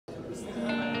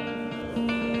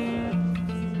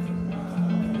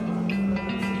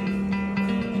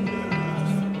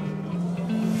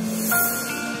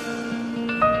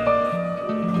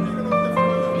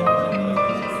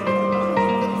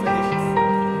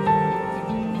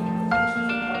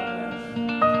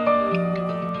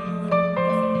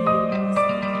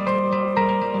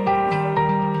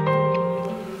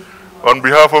On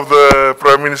behalf of the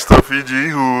Prime Minister of Fiji,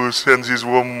 who sends his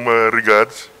warm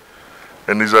regards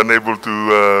and is unable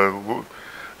to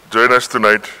join us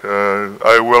tonight,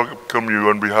 I welcome you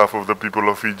on behalf of the people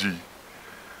of Fiji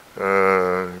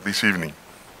this evening.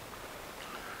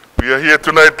 We are here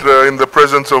tonight in the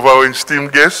presence of our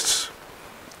esteemed guests,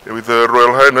 with Her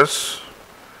Royal Highness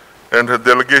and her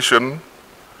delegation,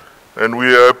 and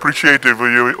we are appreciative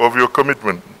of your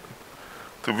commitment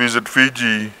to visit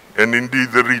Fiji and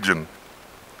indeed the region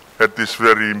at this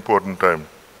very important time.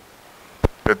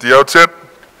 At the outset,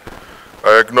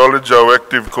 I acknowledge our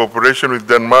active cooperation with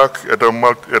Denmark at the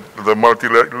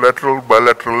multilateral,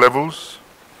 bilateral levels,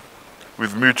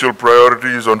 with mutual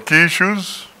priorities on key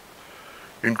issues,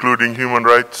 including human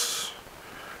rights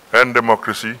and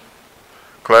democracy,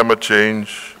 climate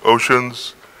change,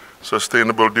 oceans,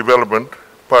 sustainable development,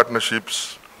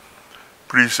 partnerships,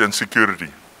 peace and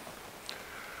security.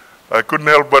 I couldn't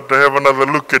help but to have another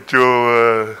look at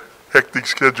your hectic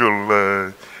schedule,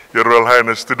 Your Royal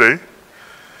Highness, today.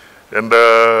 And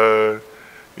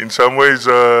in some ways,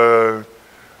 I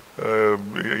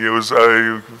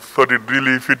thought it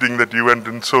really fitting that you went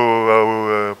and saw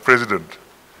our president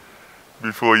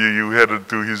before you headed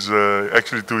to his,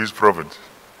 actually to his province.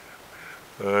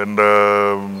 And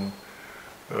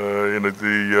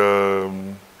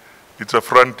it's a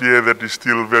frontier that is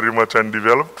still very much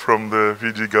undeveloped from the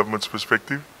Fiji government's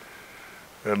perspective.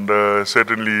 And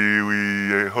certainly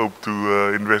we hope to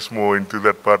invest more into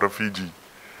that part of Fiji.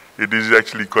 It is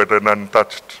actually quite an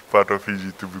untouched part of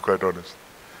Fiji, to be quite honest.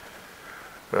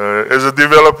 As a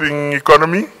developing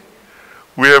economy,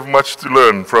 we have much to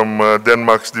learn from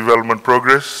Denmark's development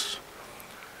progress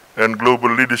and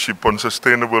global leadership on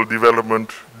sustainable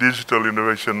development, digital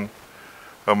innovation,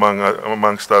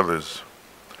 amongst others.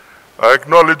 I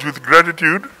acknowledge with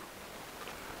gratitude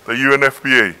the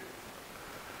UNFPA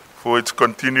for its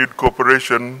continued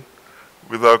cooperation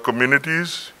with our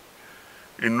communities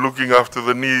in looking after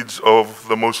the needs of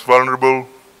the most vulnerable,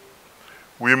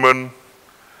 women,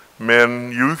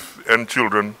 men, youth, and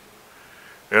children.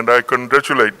 And I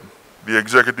congratulate the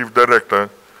Executive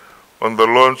Director on the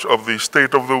launch of the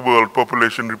State of the World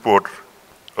Population Report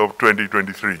of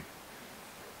 2023.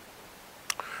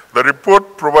 The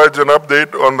report provides an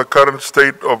update on the current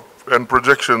state and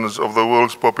projections of the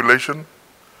world's population,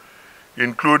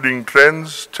 including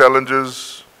trends,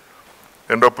 challenges,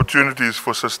 and opportunities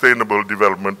for sustainable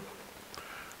development.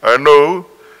 I know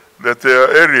that there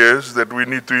are areas that we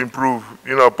need to improve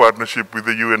in our partnership with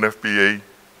the UNFPA,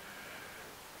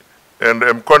 and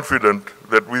am confident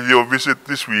that with your visit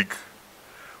this week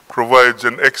provides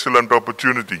an excellent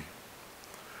opportunity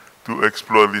to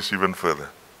explore this even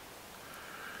further.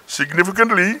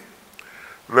 Significantly,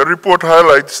 the report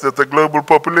highlights that the global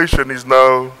population is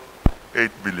now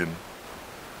 8 billion.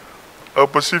 Our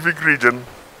Pacific region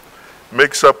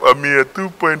makes up a mere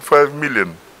 2.5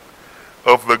 million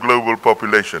of the global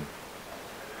population.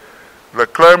 The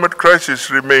climate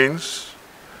crisis remains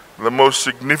the most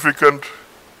significant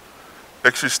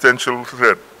existential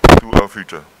threat to our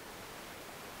future.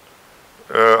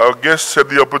 Our guests had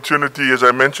the opportunity, as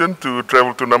I mentioned, to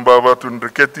travel to Nambawa, to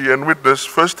Nreketi, and witness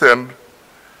firsthand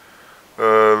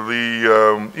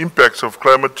the impacts of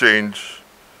climate change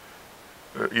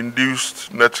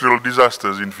induced natural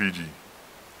disasters in Fiji.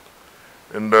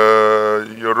 And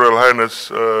Your Royal Highness,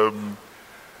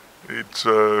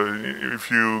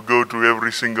 if you go to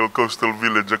every single coastal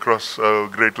village across our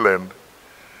great land,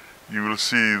 you will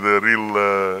see the real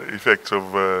effects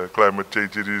of climate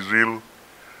change. It is real.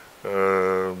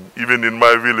 Even in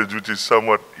my village, which is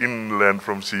somewhat inland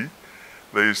from sea,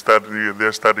 they're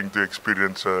starting to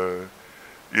experience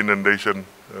inundation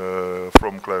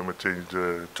from climate change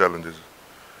challenges.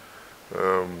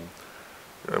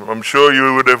 I'm sure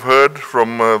you would have heard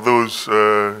from those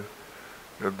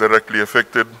directly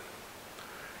affected,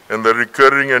 and the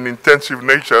recurring and intensive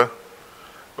nature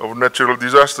of natural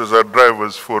disasters are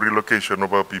drivers for relocation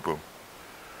of our people.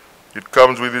 It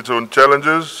comes with its own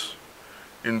challenges,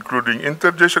 including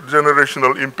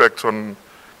intergenerational impacts on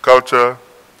culture,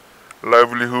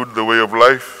 livelihood, the way of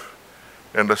life,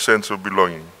 and a sense of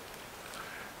belonging.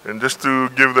 And just to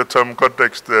give that some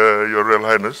context, Your Royal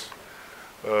Highness,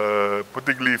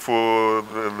 particularly for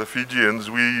the Fijians,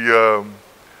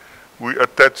 we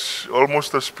attach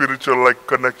almost a spiritual-like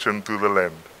connection to the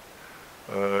land.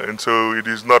 And so it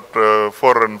is not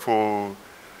foreign for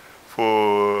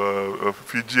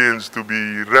Fijians to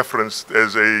be referenced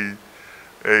as a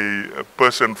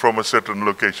person from a certain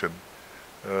location.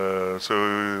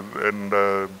 So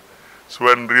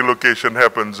when relocation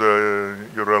happens,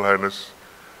 Your Royal Highness,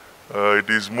 it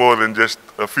is more than just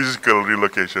a physical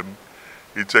relocation.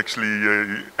 It's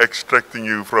actually extracting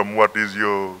you from what is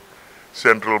your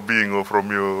central being or from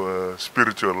your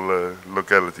spiritual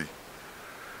locality.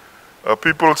 A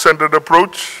people-centered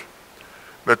approach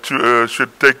that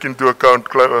should take into account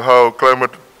how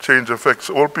climate change affects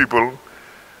all people,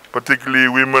 particularly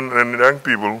women and young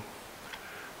people,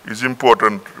 is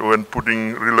important when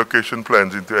putting relocation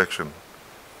plans into action.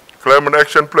 Climate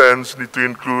action plans need to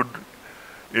include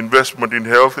investment in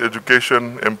health,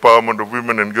 education, empowerment of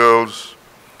women and girls,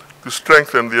 to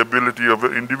strengthen the ability of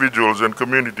individuals and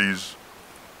communities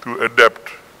to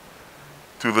adapt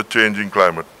to the changing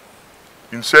climate.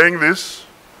 In saying this,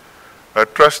 I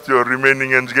trust your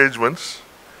remaining engagements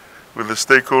with the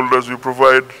stakeholders will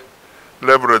provide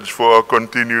leverage for our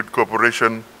continued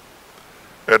cooperation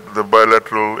at the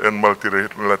bilateral and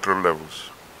multilateral levels.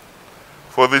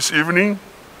 For this evening,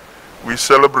 we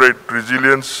celebrate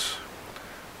resilience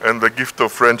and the gift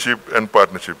of friendship and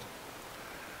partnership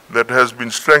that has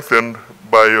been strengthened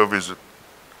by your visit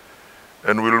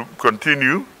and will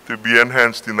continue to be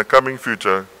enhanced in the coming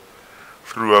future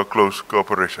through our close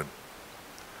cooperation.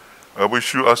 I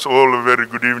wish you us all a very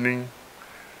good evening.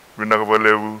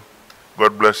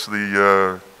 God bless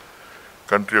the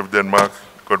country of Denmark.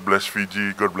 God bless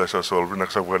Fiji. God bless us all.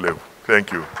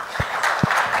 Thank you.